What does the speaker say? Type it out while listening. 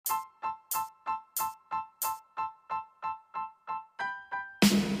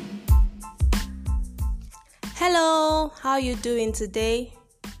Hello, how you doing today?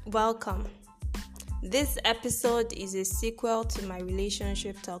 Welcome. This episode is a sequel to my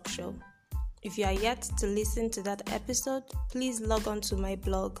relationship talk show. If you are yet to listen to that episode, please log on to my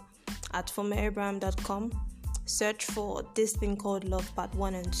blog at fomairabraham.com, search for This Thing Called Love Part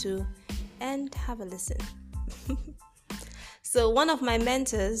 1 and 2, and have a listen. So one of my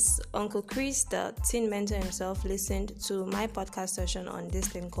mentors, Uncle Chris, the teen mentor himself, listened to my podcast session on This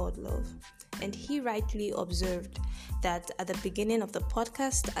Thing Called Love. And he rightly observed that at the beginning of the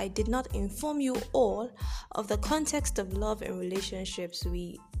podcast, I did not inform you all of the context of love and relationships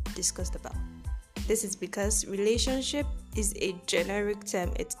we discussed about. This is because relationship is a generic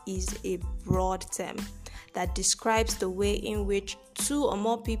term. It is a broad term that describes the way in which two or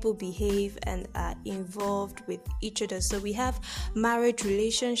more people behave and are involved with each other. So we have marriage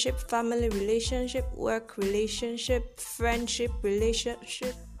relationship, family relationship, work relationship, friend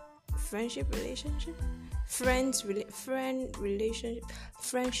relationship,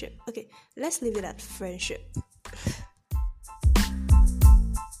 friendship. Okay, let's leave it at friendship.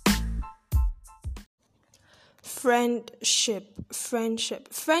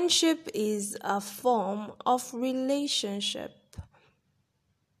 Friendship is a form of relationship.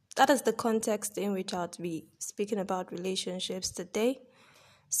 That is the context in which I'll be speaking about relationships today.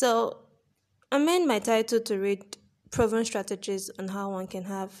 So I made my title to read Proven Strategies on How One Can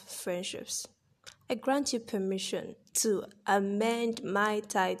Have Friendships. I grant you permission to amend my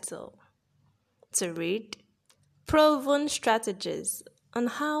title to read Proven Strategies on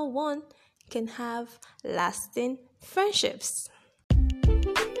How One Can Have Lasting Friendships.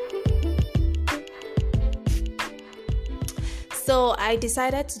 So I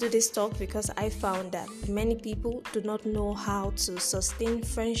decided to do this talk because I found that many people do not know how to sustain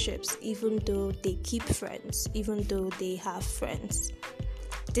friendships even though they keep friends, even though they have friends.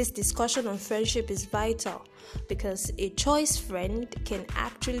 This discussion on friendship is vital because a choice friend can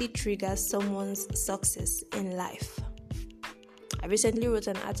actually trigger someone's success in life. I recently wrote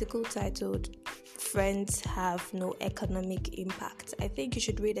an article titled Friends Have No Economic Impact. I think you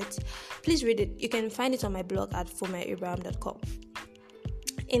should read it. Please read it. You can find it on my blog at fomairabraham.com.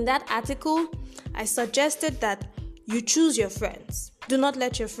 In that article, I suggested that you choose your friends. Do not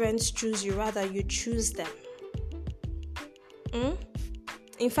let your friends choose you, rather you choose them.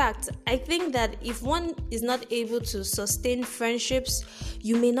 In fact, I think that if one is not able to sustain friendships,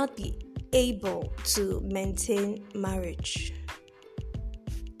 you may not be able to maintain marriage.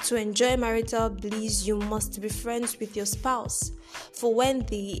 To enjoy marital bliss, you must be friends with your spouse. For when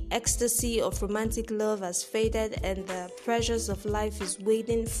the ecstasy of romantic love has faded and the pressures of life is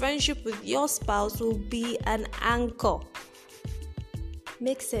waning, friendship with your spouse will be an anchor.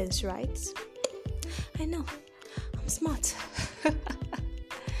 Makes sense, right? I know, I'm smart.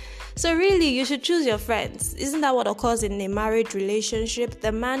 So really, you should choose your friends. Isn't that what occurs in a marriage relationship?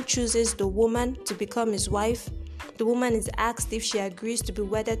 The man chooses the woman to become his wife. The woman is asked if she agrees to be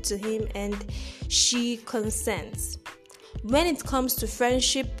wedded to him and she consents. When it comes to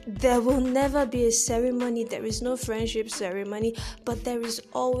friendship, there will never be a ceremony. There is no friendship ceremony, but there is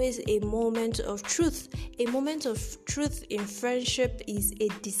always a moment of truth. A moment of truth in friendship is a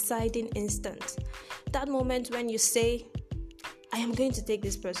deciding instant. That moment when you say, I am going to take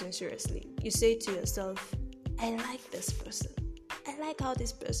this person seriously. You say to yourself, I like this person. I like how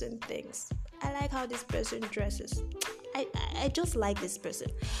this person thinks. I like how this person dresses. I just like this person.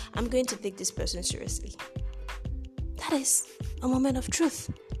 I'm going to take this person seriously. That is a moment of truth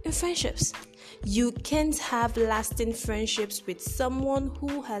in friendships. You can't have lasting friendships with someone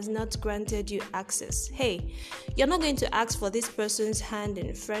who has not granted you access. Hey, you're not going to ask for this person's hand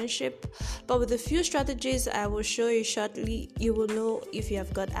in friendship, but with a few strategies I will show you shortly, you will know if you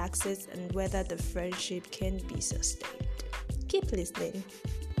have got access and whether the friendship can be sustained. Keep listening.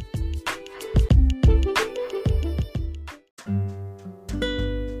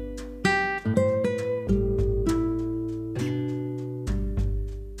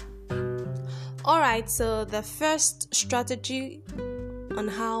 Alright, so the first strategy on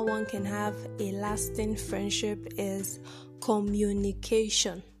how one can have a lasting friendship is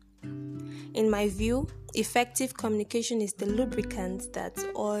communication. In my view, effective communication is the lubricant that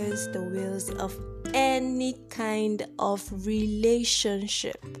oils the wheels of any kind of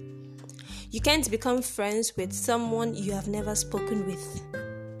relationship. You can't become friends with someone you have never spoken with.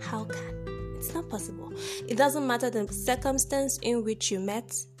 How can? It's not possible. It doesn't matter the circumstance in which you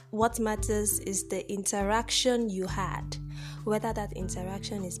met. What matters is the interaction you had, whether that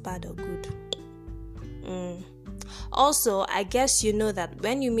interaction is bad or good. Also, I guess you know that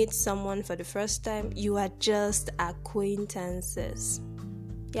when you meet someone for the first time, you are just acquaintances.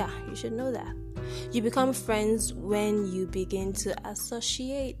 Yeah, you should know that. You become friends when you begin to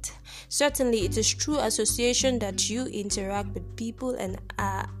associate. Certainly, it is through association that you interact with people and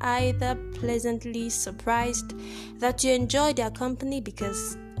are either pleasantly surprised that you enjoy their company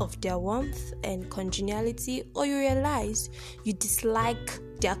because of their warmth and congeniality, or you realize you dislike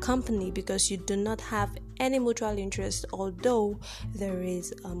their company because you do not have any mutual interest, although there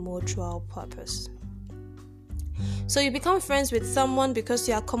is a mutual purpose. So you become friends with someone because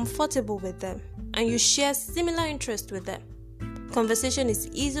you are comfortable with them and you share similar interests with them. Conversation is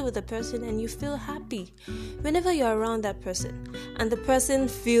easy with the person and you feel happy whenever you're around that person, and the person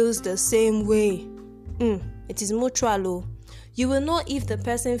feels the same way. It is mutual. You will know if the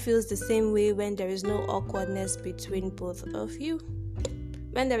person feels the same way when there is no awkwardness between both of you.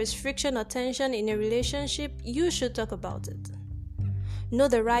 When there is friction or tension in a relationship, you should talk about it. Know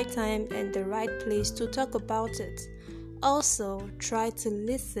the right time and the right place to talk about it. Also, try to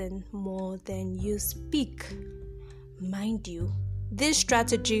listen more than you speak. Mind you, this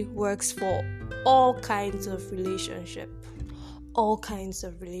strategy works for all kinds of relationship.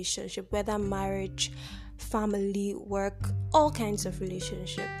 Whether marriage, family, work, all kinds of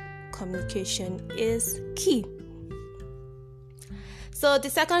relationship. Communication is key. So the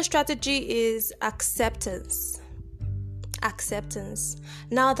second strategy is acceptance.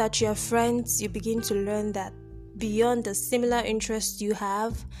 Now that you are friends, you begin to learn that beyond the similar interests you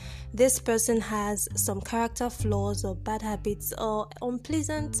have, this person has some character flaws or bad habits or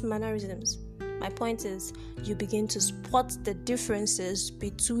unpleasant mannerisms. My point is, you begin to spot the differences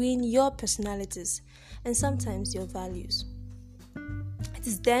between your personalities and sometimes your values. It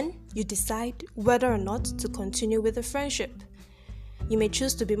is then you decide whether or not to continue with the friendship. You may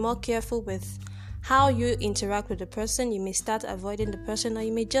choose to be more careful with how you interact with the person. You may start avoiding the person, or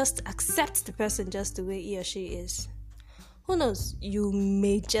you may just accept the person just the way he or she is. Who knows? You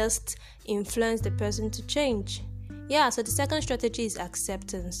may just influence the person to change. So the second strategy is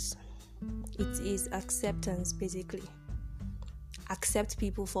acceptance. It is acceptance, basically. Accept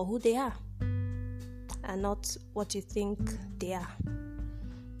people for who they are and not what you think they are.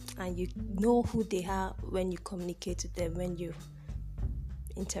 And you know who they are when you communicate with them, when you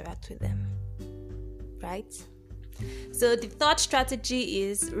interact with them. Right? So the third strategy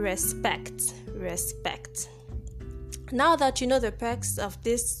is respect. Now that you know the perks of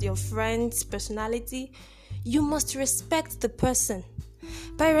this, your friend's personality, you must respect the person.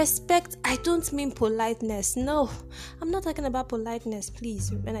 By respect, I don't mean politeness. No, I'm not talking about politeness,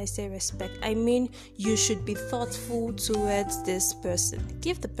 please. When I say respect, I mean you should be thoughtful towards this person.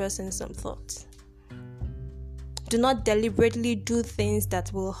 Give the person some thought. Do not deliberately do things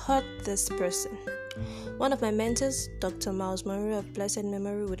that will hurt this person. One of my mentors, Dr. Miles Monroe of blessed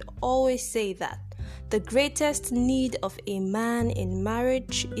memory, would always say that the greatest need of a man in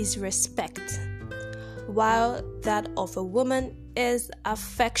marriage is respect, while that of a woman is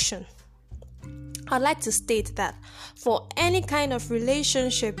affection. I'd like to state that for any kind of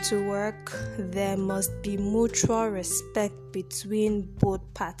relationship to work, there must be mutual respect between both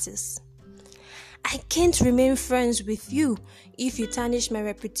parties. I can't remain friends with you if you tarnish my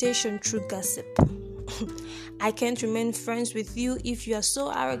reputation through gossip. I can't remain friends with you if you are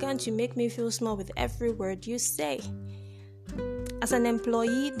so arrogant you make me feel small with every word you say. As an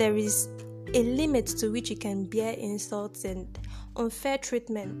employee, there is a limit to which you can bear insults and unfair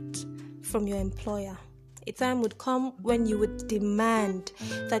treatment from your employer. A time would come when you would demand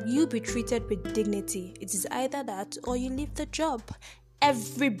that you be treated with dignity. It is either that or you leave the job.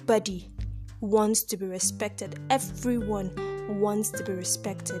 Everybody wants to be respected. Everyone wants to be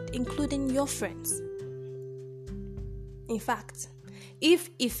respected, including your friends. In fact, if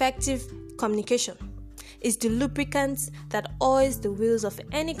effective communication is the lubricant that oils the wheels of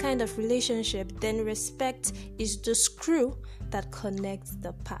any kind of relationship, then respect is the screw that connects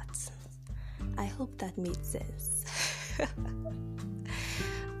the parts. I hope that made sense.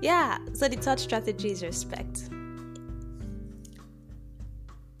 So the third strategy is respect.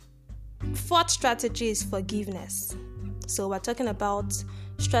 Fourth strategy is forgiveness. So we're talking about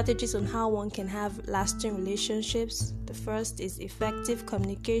strategies on how one can have lasting relationships. The first is effective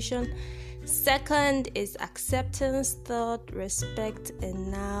communication. Second is acceptance. Third, respect.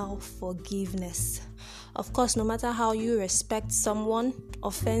 And now, forgiveness. Of course, no matter how you respect someone,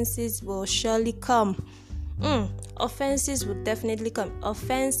 offenses will surely come. Offenses will definitely come.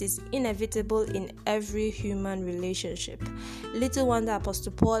 Offense is inevitable in every human relationship. Little wonder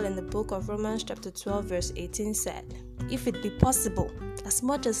Apostle Paul in the book of Romans chapter 12 verse 18 said, "If it be possible, as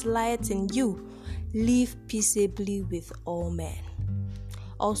much as lieth in you, live peaceably with all men."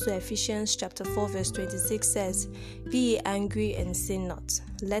 Also, Ephesians chapter 4 verse 26 says, "Be ye angry and sin not.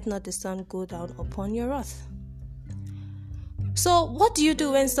 Let not the sun go down upon your wrath." So, what do you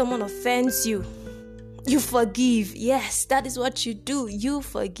do when someone offends you? You forgive. Yes, that is what you do. You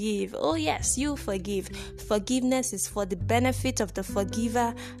forgive. Oh yes, you forgive. Forgiveness is for the benefit of the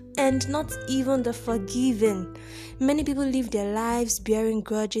forgiver and not even the forgiven. Many people live their lives bearing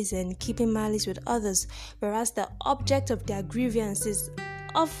grudges and keeping malice with others, whereas the object of their grievance is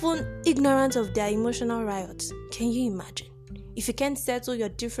often ignorant of their emotional riots. Can you imagine? If you can't settle your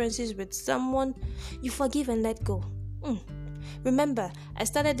differences with someone, you forgive and let go. Remember, I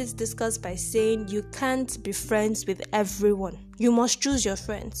started this discourse by saying you can't be friends with everyone. You must choose your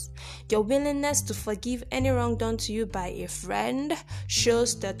friends. Your willingness to forgive any wrong done to you by a friend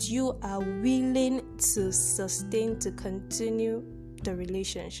shows that you are willing to continue the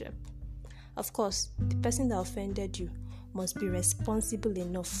relationship. Of course, the person that offended you must be responsible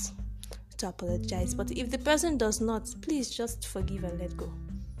enough to apologize. But if the person does not, please just forgive and let go.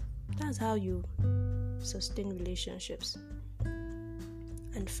 That's how you sustain relationships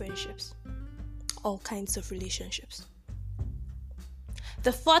and friendships, all kinds of relationships.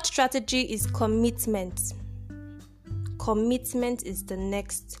 The fourth strategy is commitment. Commitment is the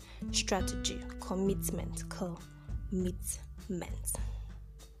next strategy. Commitment.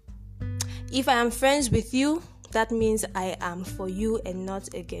 If I am friends with you, that means I am for you and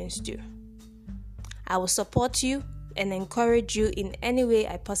not against you. I will support you and encourage you in any way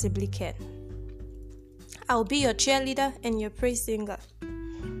I possibly can. I will be your cheerleader and your praise singer.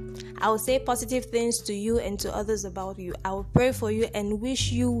 I will say positive things to you and to others about you. I will pray for you and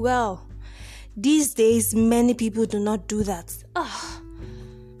wish you well. These days, many people do not do that.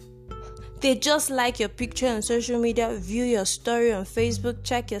 They just like your picture on social media, view your story on Facebook,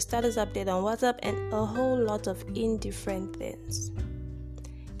 check your status update on WhatsApp, and a whole lot of indifferent things.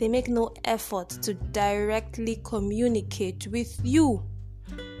 They make no effort to directly communicate with you.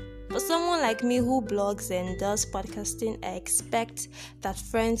 For someone like me who blogs and does podcasting, I expect that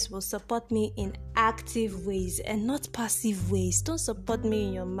friends will support me in active ways and not passive ways. Don't support me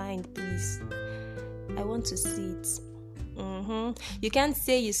in your mind, please. I want to see it. You can't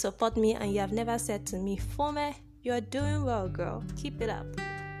say you support me and you have never said to me, "Fome, you're doing well, girl. Keep it up."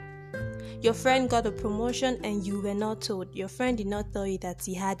 Your friend got a promotion and you were not told. Your friend did not tell you that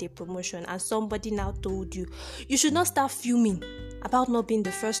he had a promotion and somebody now told you. You should not start fuming about not being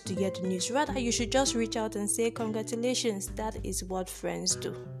the first to hear the news. Rather, you should just reach out and say, "Congratulations." That is what friends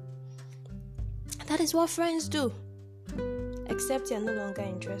do. That is what friends do. Except you're no longer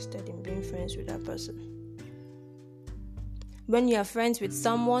interested in being friends with that person. When you are friends with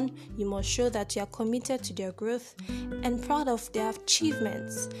someone, you must show that you are committed to their growth and proud of their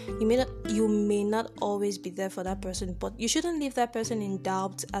achievements. You may not always be there for that person, but you shouldn't leave that person in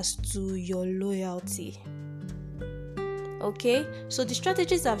doubt as to your loyalty. Okay? So the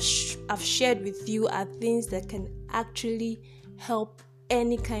strategies I've shared with you are things that can actually help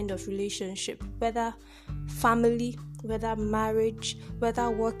any kind of relationship, whether family, whether marriage, whether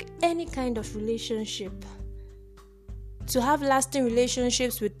work, any kind of relationship. To have lasting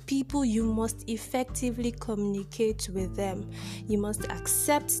relationships with people, you must effectively communicate with them. You must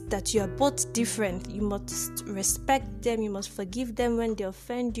accept that you are both different. You must respect them. You must forgive them when they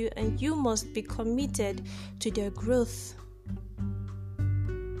offend you. And you must be committed to their growth.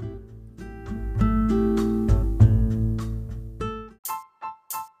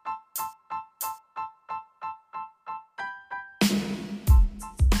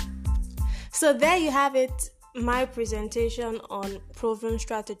 So there you have it. My presentation on proven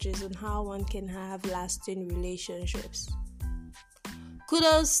strategies on how one can have lasting relationships.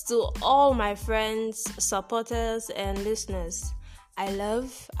 Kudos to all my friends, supporters, and listeners. I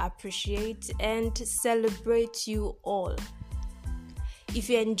love, appreciate, and celebrate you all. If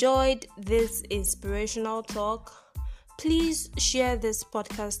you enjoyed this inspirational talk, please share this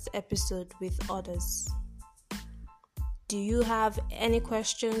podcast episode with others. Do you have any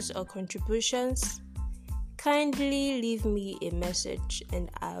questions or contributions? Kindly leave me a message and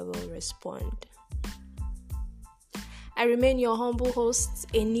I will respond. I remain your humble host,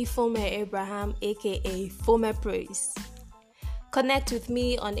 Eni Fome Abraham, aka Fome Praise. Connect with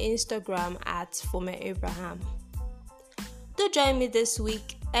me on Instagram at Fome Abraham. Do join me this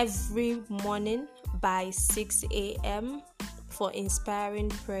week every morning by 6 a.m. for inspiring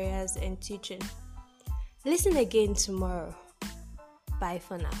prayers and teaching. Listen again tomorrow. Bye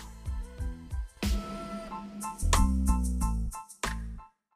for now.